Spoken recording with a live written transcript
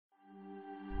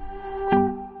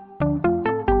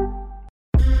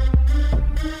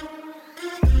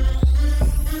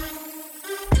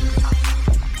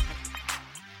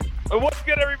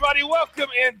everybody. Welcome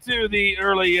into the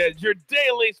Early Edge, your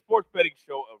daily sports betting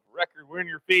show of record. We're in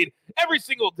your feed every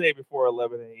single day before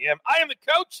 11 a.m. I am the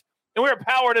coach, and we're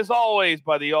powered, as always,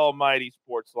 by the almighty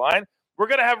Sports Line. We're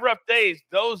going to have rough days.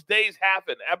 Those days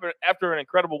happen after an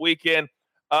incredible weekend.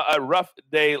 A rough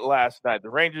day last night. The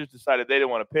Rangers decided they didn't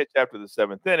want to pitch after the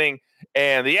seventh inning,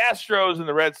 and the Astros and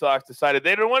the Red Sox decided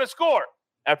they didn't want to score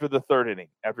after the third inning,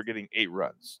 after getting 8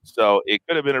 runs. So it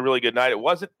could have been a really good night. It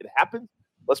wasn't. It happened.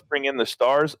 Let's bring in the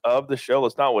stars of the show.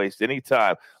 Let's not waste any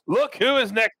time. Look who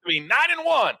is next to me,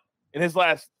 9-1 in his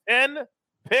last 10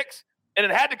 picks, and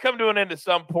it had to come to an end at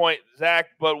some point, Zach,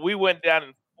 but we went down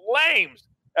in flames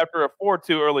after a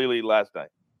 4-2 early lead last night.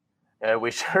 Yeah,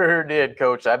 we sure did,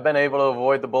 Coach. I've been able to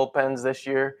avoid the bullpens this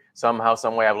year. Somehow,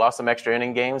 some way. I've lost some extra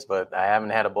inning games, but I haven't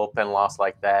had a bullpen loss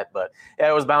like that. But, yeah,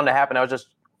 it was bound to happen. I was just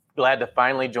glad to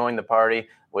finally join the party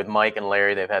with Mike and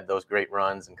Larry. They've had those great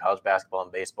runs in college basketball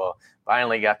and baseball.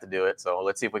 Finally got to do it. So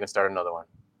let's see if we can start another one.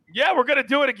 Yeah, we're going to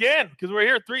do it again because we're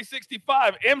here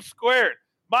 365 M squared.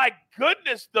 My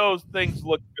goodness, those things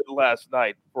looked good last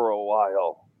night for a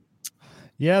while.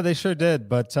 Yeah, they sure did.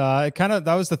 But that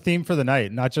was the theme for the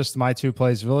night, not just my 2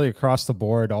 plays, really across the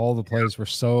board. All the plays were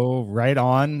so right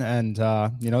on. And,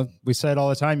 we say it all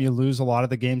the time, you lose a lot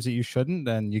of the games that you shouldn't,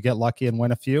 and you get lucky and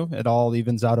win a few. It all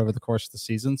evens out over the course of the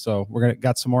season. So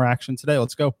got some more action today.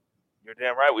 Let's go. You're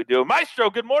damn right we do.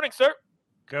 Maestro, good morning, sir.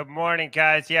 Good morning,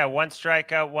 guys. Yeah, 1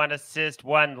 strikeout, 1 assist,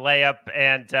 1 layup,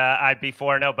 and I'd be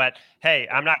 4-0. But, hey,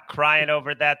 I'm not crying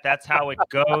over that. That's how it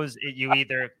goes. You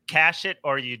either cash it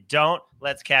or you don't.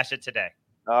 Let's cash it today.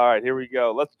 All right, here we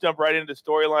go. Let's jump right into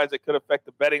storylines that could affect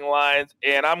the betting lines.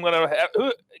 And I'm going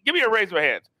to give me a raise of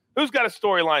hands. Who's got a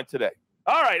storyline today?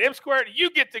 All right, M squared, you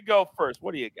get to go first.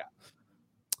 What do you got?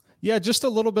 Yeah, just a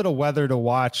little bit of weather to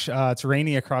watch. It's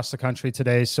rainy across the country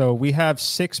today. So we have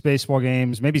 6 baseball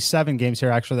games, maybe 7 games here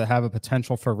actually that have a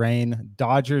potential for rain.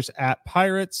 Dodgers at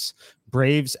Pirates,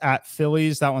 Braves at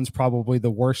Phillies. That one's probably the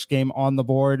worst game on the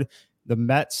board. The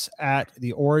Mets at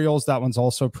the Orioles. That one's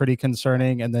also pretty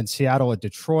concerning. And then Seattle at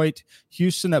Detroit.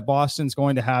 Houston at Boston's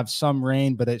going to have some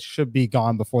rain, but it should be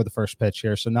gone before the first pitch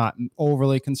here. So not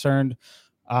overly concerned.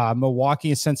 Milwaukee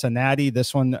and Cincinnati.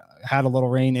 This one had a little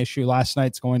rain issue last night.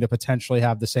 It's going to potentially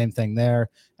have the same thing there.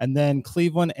 And then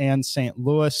Cleveland and St.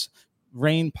 Louis,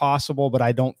 rain possible, but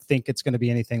I don't think it's going to be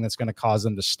anything that's going to cause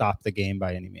them to stop the game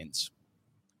by any means.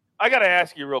 I got to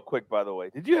ask you real quick, by the way,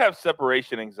 did you have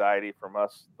separation anxiety from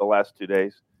us the last 2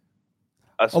 days?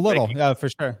 A little, yeah, for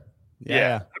sure.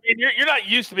 Yeah. I mean, you're not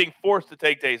used to being forced to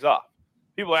take days off.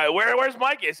 People are like, where's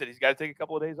Mike? I said he's got to take a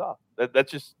couple of days off. That's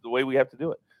just the way we have to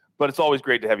do it. But it's always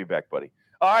great to have you back, buddy.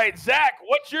 All right, Zach,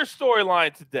 what's your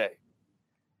storyline today?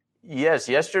 Yes,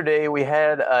 yesterday we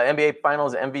had NBA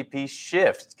Finals MVP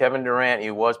shift. Kevin Durant,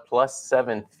 he was plus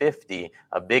 750,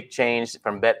 a big change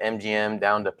from BetMGM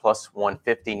down to plus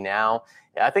 150 now.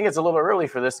 I think it's a little early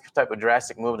for this type of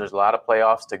drastic move. There's a lot of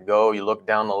playoffs to go. You look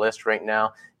down the list right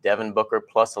now, Devin Booker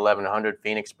plus 1,100,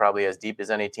 Phoenix probably as deep as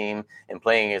any team and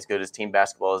playing as good as team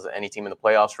basketball as any team in the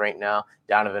playoffs right now.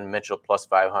 Donovan Mitchell plus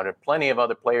 500. Plenty of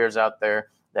other players out there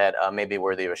that may be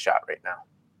worthy of a shot right now.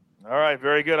 All right,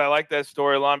 very good. I like that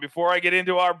storyline. Before I get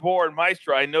into our board,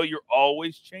 Maestro, I know you're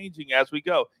always changing as we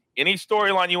go. Any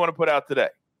storyline you want to put out today?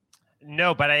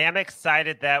 No, but I am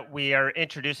excited that we are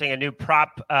introducing a new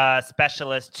prop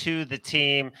specialist to the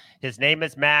team. His name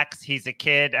is Max. He's a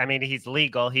kid. I mean, he's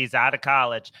legal. He's out of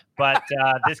college. But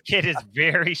this kid is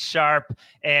very sharp,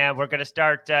 and we're going to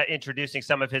start introducing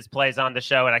some of his plays on the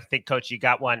show. And I think, Coach, you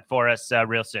got one for us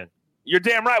real soon. You're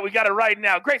damn right. We got it right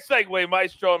now. Great segue,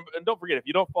 Maestro. And don't forget, if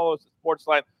you don't follow us at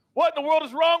Sportsline, what in the world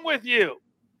is wrong with you?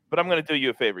 But I'm going to do you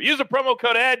a favor. Use the promo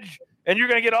code EDGE, and you're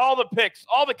going to get all the picks,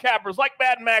 all the cappers, like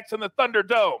Mad Max and the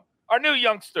Thunderdome, our new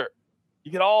youngster.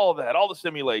 You get all of that, all the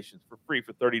simulations for free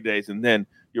for 30 days, and then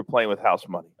you're playing with house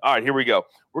money. All right, here we go.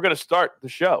 We're going to start the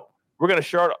show. We're going to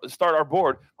start our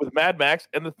board with Mad Max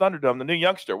and the Thunderdome, the new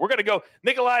youngster. We're going to go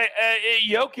Nikolai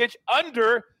Jokic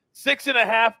under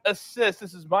 6.5 assists.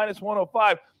 This is minus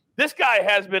 105. This guy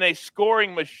has been a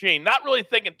scoring machine, not really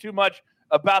thinking too much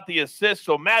about the assists.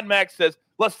 So Mad Max says,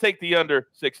 let's take the under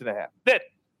 6.5. Then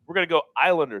we're going to go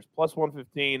Islanders plus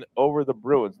 115 over the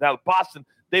Bruins. Now, Boston,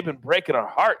 they've been breaking our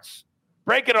hearts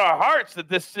that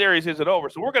this series isn't over.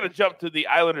 So we're going to jump to the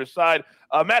Islanders side.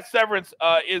 Matt Severance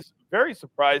is very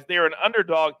surprised. They are an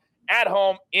underdog at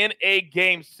home in a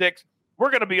Game 6. We're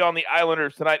going to be on the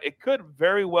Islanders tonight. It could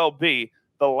very well be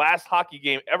the last hockey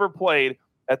game ever played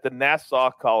at the Nassau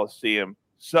Coliseum.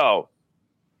 So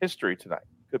history tonight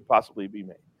could possibly be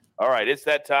made. All right, it's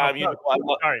that time.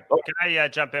 Sorry, can I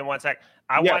jump in 1 sec?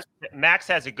 Max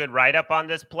has a good write-up on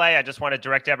this play. I just want to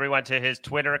direct everyone to his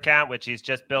Twitter account, which he's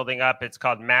just building up. It's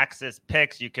called Max's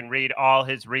Picks. You can read all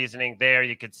his reasoning there.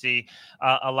 You can see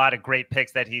a lot of great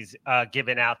picks that he's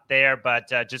given out there.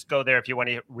 But just go there if you want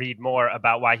to read more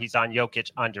about why he's on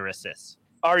Jokic under assists.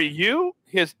 Are you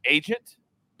his agent?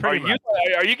 Are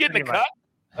you getting a cut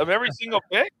of every single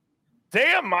pick?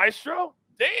 Damn, Maestro.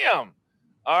 Damn.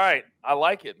 All right. I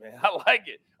like it, man. I like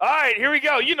it. All right, here we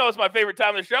go. You know it's my favorite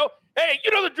time of the show. Hey,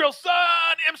 you know the drill, son.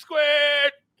 M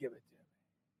squared. Give it to me.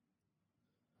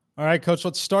 All right, Coach,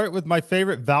 let's start with my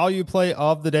favorite value play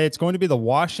of the day. It's going to be the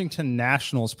Washington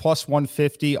Nationals plus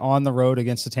 150 on the road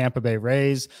against the Tampa Bay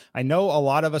Rays. I know a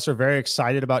lot of us are very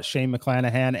excited about Shane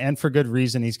McClanahan, and for good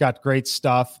reason. He's got great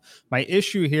stuff. My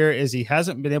issue here is he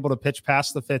hasn't been able to pitch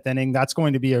past the fifth inning. That's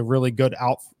going to be a really good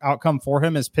outcome for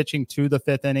him, is pitching to the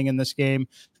fifth inning in this game.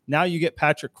 Now you get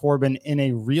Patrick Corbin in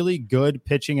a really good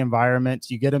pitching environment.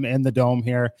 You get him in the dome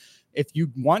here. If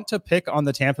you want to pick on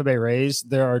the Tampa Bay Rays,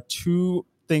 there are two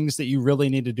things that you really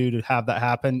need to do to have that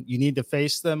happen. You need to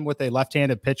face them with a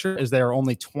left-handed pitcher, as they are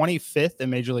only 25th in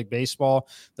Major League Baseball.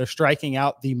 They're striking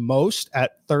out the most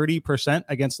at 30%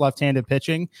 against left-handed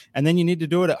pitching. And then you need to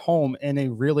do it at home in a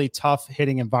really tough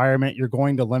hitting environment. You're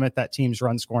going to limit that team's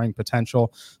run scoring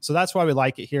potential. So that's why we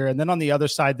like it here. And then on the other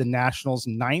side, the Nationals,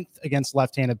 9th against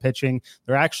left-handed pitching.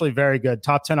 They're actually very good.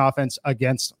 Top 10 offense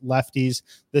against lefties.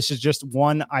 This is just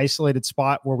one isolated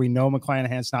spot where we know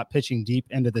McClanahan's not pitching deep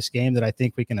into this game that I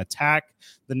think we can attack.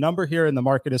 The number here in the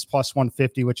market is plus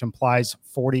 150, which implies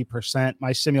 40%.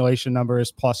 My simulation number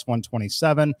is plus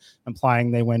 127,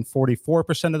 implying they win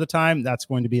 44% of the time. That's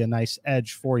going to be a nice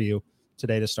edge for you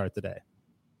today to start the day.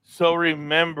 So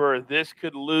remember, this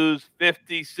could lose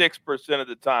 56% of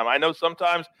the time. I know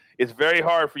sometimes it's very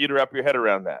hard for you to wrap your head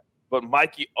around that, but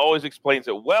Mikey always explains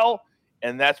it well,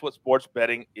 and that's what sports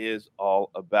betting is all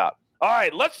about. All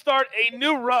right, let's start a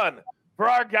new run for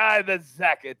our guy, the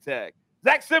Zacatech.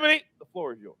 Zach Simony, the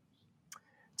floor is yours.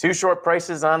 Two short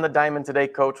prices on the diamond today,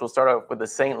 Coach. We'll start off with the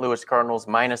St. Louis Cardinals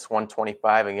minus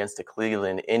 125 against the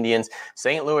Cleveland Indians.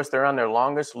 St. Louis, they're on their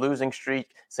longest losing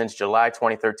streak since July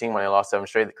 2013 when they lost 7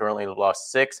 straight. They currently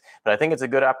lost 6. But I think it's a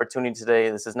good opportunity today.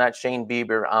 This is not Shane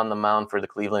Bieber on the mound for the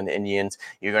Cleveland Indians.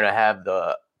 You're going to have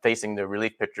facing the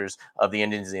relief pitchers of the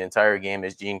Indians the entire game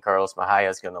is Carlos Mejia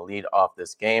is going to lead off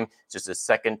this game. It's just his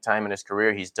second time in his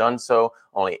career he's done so.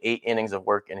 Only 8 innings of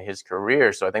work in his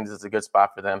career. So I think this is a good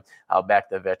spot for them. I'll back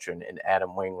the veteran and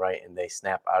Adam Wainwright, and they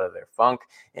snap out of their funk.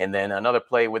 And then another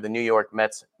play with the New York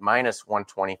Mets minus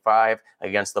 125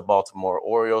 against the Baltimore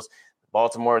Orioles.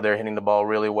 Baltimore, they're hitting the ball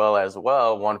really well as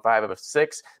well, 1-5 of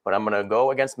 6. But I'm going to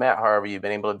go against Matt Harvey. You've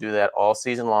been able to do that all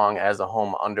season long as a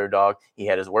home underdog. He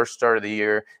had his worst start of the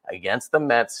year against the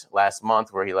Mets last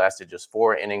month, where he lasted just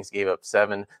 4 innings, gave up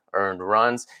 7 earned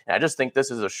runs. And I just think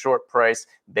this is a short price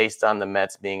based on the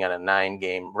Mets being on a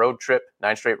 9-game road trip,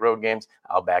 9 straight road games.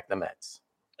 I'll back the Mets.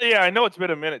 Yeah, I know it's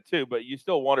been a minute too, but you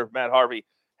still wonder if Matt Harvey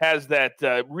has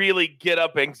that really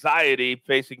get-up anxiety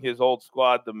facing his old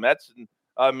squad, the Mets, and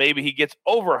maybe he gets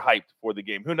overhyped for the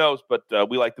game. Who knows? But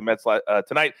we like the Mets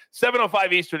tonight.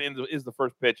 7:05 Eastern is the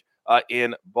first pitch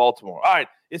in Baltimore. All right,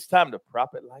 it's time to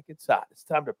prop it like it's hot. It's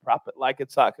time to prop it like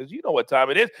it's hot, because you know what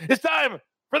time it is. It's time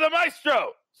for the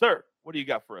Maestro. Sir, what do you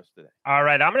got for us today? All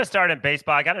right, I'm going to start in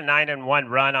baseball. I got a 9-1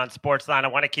 run on Sportsline. I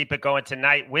want to keep it going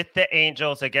tonight with the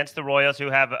Angels against the Royals, who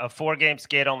have a 4-game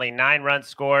skid, only 9 runs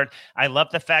scored. I love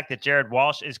the fact that Jared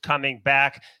Walsh is coming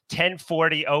back,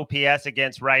 1040 OPS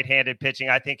against right-handed pitching.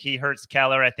 I think he hurts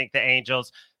Keller. I think the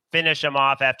Angels finish him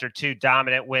off after 2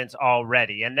 dominant wins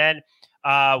already. And then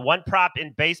one prop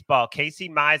in baseball, Casey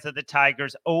Mize of the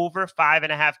Tigers, over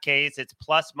 5.5 Ks. It's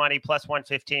plus money, plus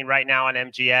 115 right now on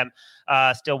MGM.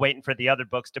 Still waiting for the other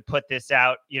books to put this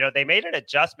out. You know, they made an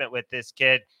adjustment with this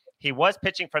kid. He was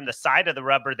pitching from the side of the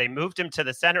rubber. They moved him to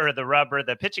the center of the rubber.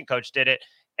 The pitching coach did it.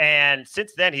 And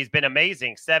since then, he's been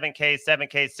amazing. 7 Ks, 7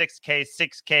 Ks, 6 Ks,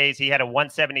 6 Ks. He had a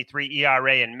 1.73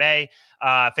 ERA in May,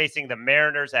 facing the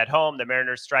Mariners at home. The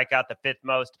Mariners strike out the 5th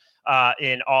most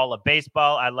in all of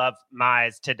baseball. I love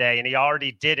Mize today, and he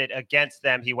already did it against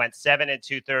them. He went 7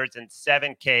 2/3 and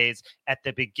 7 Ks at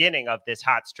the beginning of this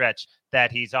hot stretch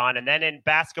that he's on. And then in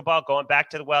basketball, going back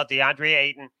to the well, DeAndre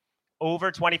Ayton,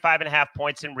 over 25.5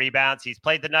 points and rebounds. He's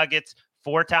played the Nuggets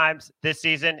 4 times this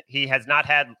season. He has not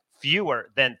had fewer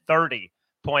than 30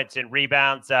 points and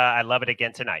rebounds. I love it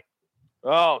again tonight.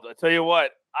 Oh, I tell you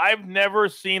what, I've never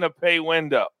seen a pay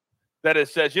window that it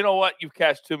says, you know what, you've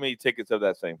cashed too many tickets of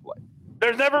that same play.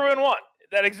 There's never been one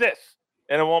that exists,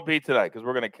 and it won't be tonight because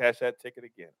we're going to cash that ticket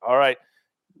again. All right,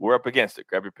 We're up against it.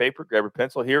 Grab your paper, grab your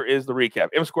pencil. Here is the recap.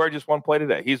 M Square just one play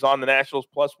today. He's on the Nationals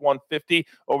plus 150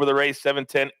 over the Rays,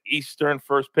 7:10 Eastern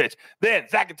first pitch. Then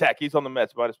Zach Attack, he's on the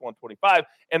Mets minus 125,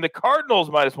 and the Cardinals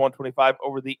minus 125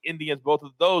 over the Indians. Both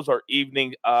of those are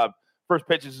evening first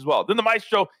pitches as well. Then the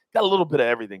Maestro got a little bit of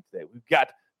everything today. We've got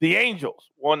the Angels,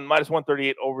 minus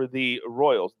 138 over the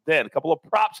Royals. Then a couple of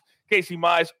props. Casey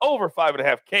Mize over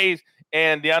 5.5 Ks.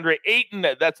 And DeAndre Ayton,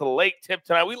 that's a late tip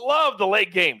tonight. We love the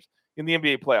late games in the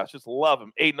NBA playoffs. Just love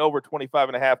them. Ayton over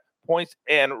 25.5 points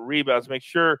and rebounds. Make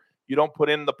sure you don't put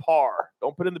in the PAR.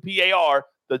 Don't put in the PAR,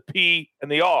 the P and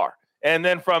the R. And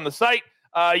then from the site,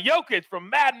 Jokic from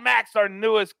Mad Max, our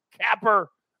newest capper,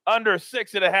 under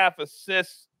 6.5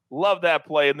 assists. Love that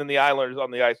play. And then the Islanders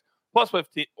on the ice. Plus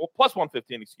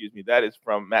 115, excuse me. That is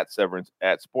from Matt Severance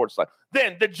at Sportsline.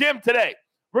 Then the gym today.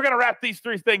 We're going to wrap these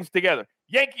three things together.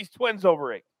 Yankees Twins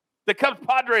over 8. The Cubs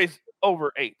Padres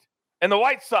over 8. And the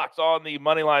White Sox on the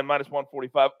money line minus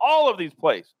 145. All of these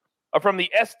plays are from the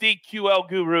SDQL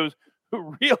gurus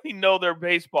who really know their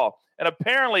baseball. And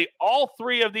apparently all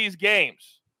three of these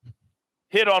games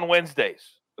hit on Wednesdays,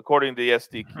 according to the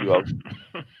SDQL.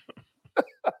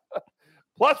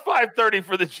 Plus 530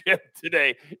 for the gym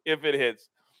today if it hits.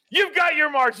 You've got your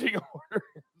marching orders.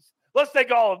 Let's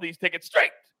take all of these tickets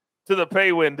straight to the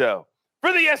pay window.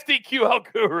 For the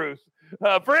SDQL gurus,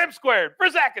 for M Squared, for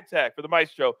Zach Attack, for the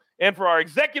Maestro, and for our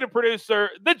executive producer,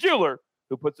 the jeweler,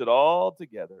 who puts it all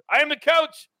together. I am the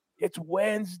coach. It's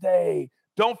Wednesday.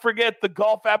 Don't forget the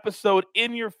golf episode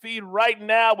in your feed right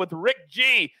now with Rick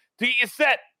G to get you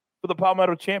set for the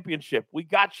Palmetto Championship. We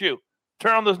got you.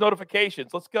 Turn on those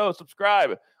notifications. Let's go.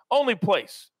 Subscribe. Only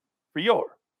place for your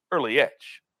early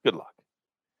edge. Good luck.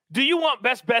 Do you want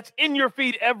best bets in your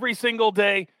feed every single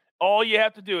day? All you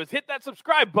have to do is hit that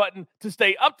subscribe button to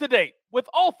stay up to date with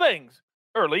all things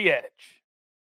early edge.